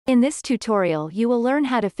In this tutorial you will learn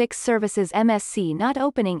how to fix Services MSc not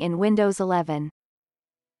opening in Windows 11.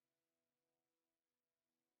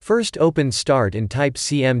 First open Start and type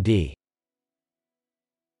CMD.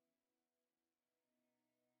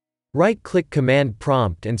 Right-click Command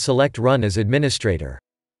Prompt and select Run as Administrator.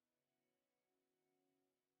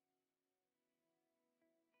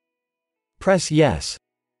 Press Yes.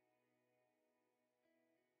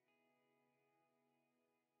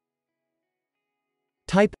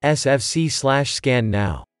 Type sfc/scan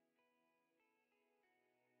now.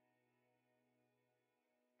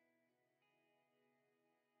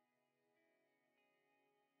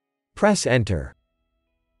 Press Enter.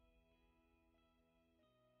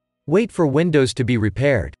 Wait for Windows to be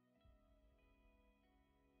repaired.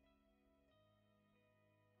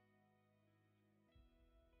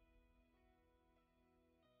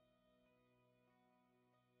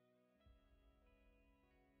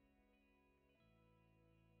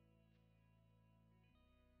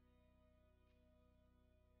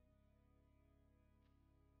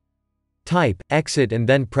 Type Exit and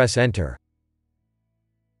then press Enter.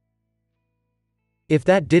 If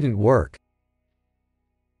that didn't work,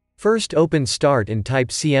 first open Start and type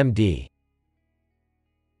CMD.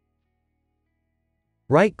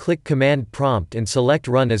 Right-click Command Prompt and select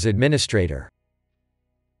Run as Administrator.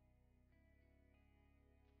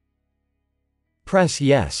 Press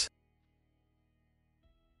Yes.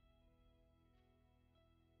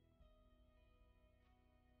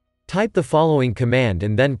 Type the following command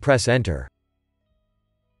and then press Enter.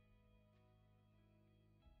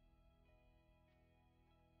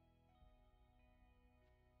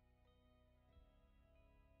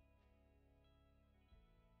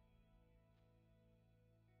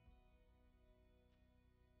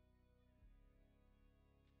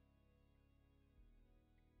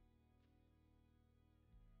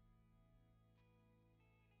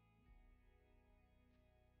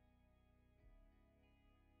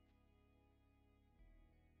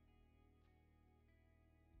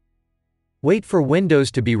 Wait for Windows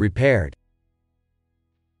to be repaired.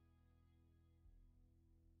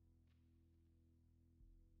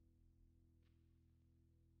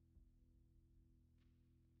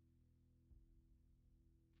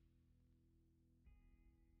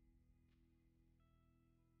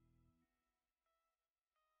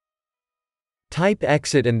 Type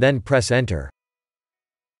Exit and then press Enter.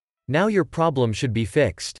 Now your problem should be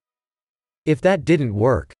fixed. If that didn't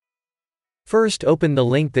work, first open the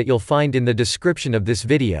link that you'll find in the description of this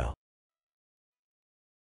video.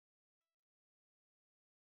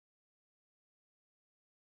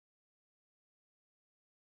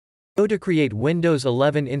 Go to Create Windows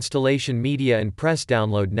 11 Installation Media and press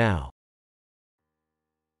Download now.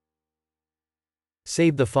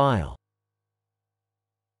 Save the file.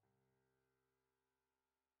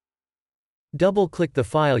 Double-click the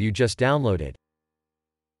file you just downloaded.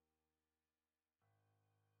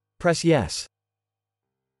 Press Yes.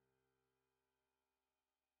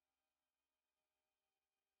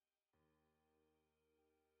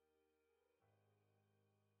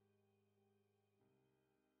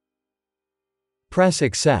 Press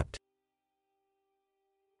Accept.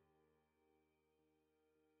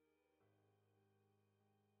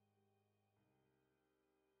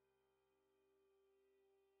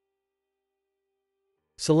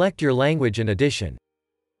 Select your language and edition.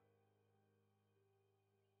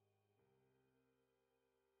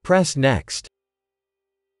 Press Next.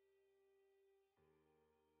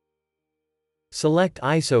 Select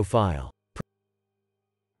ISO file.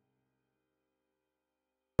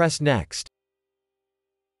 Press Next.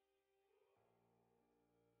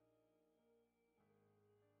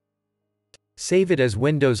 Save it as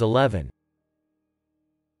Windows 11.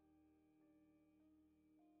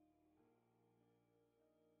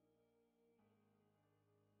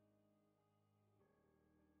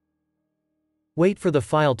 Wait for the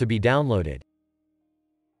file to be downloaded.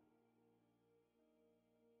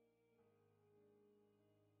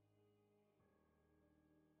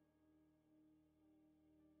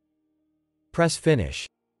 Press Finish.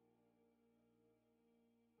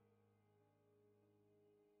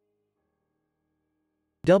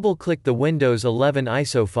 Double-click the Windows 11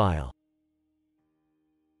 ISO file.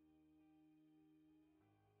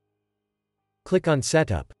 Click on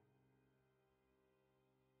Setup.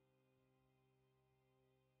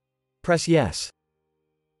 Press Yes.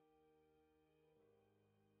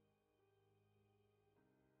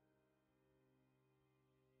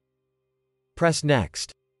 Press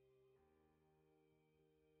Next.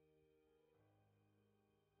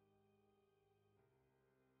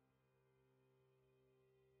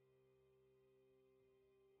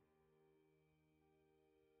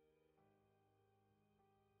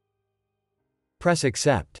 Press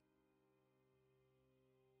Accept.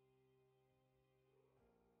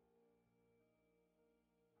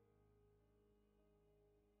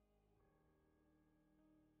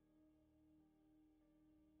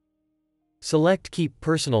 Select Keep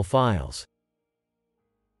Personal Files.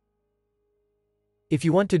 If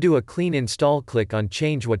you want to do a clean install, click on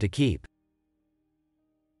Change What to Keep.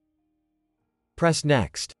 Press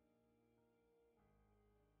Next.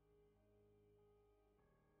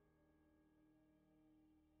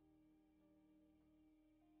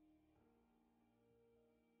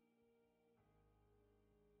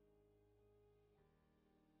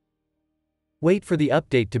 Wait for the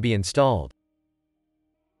update to be installed.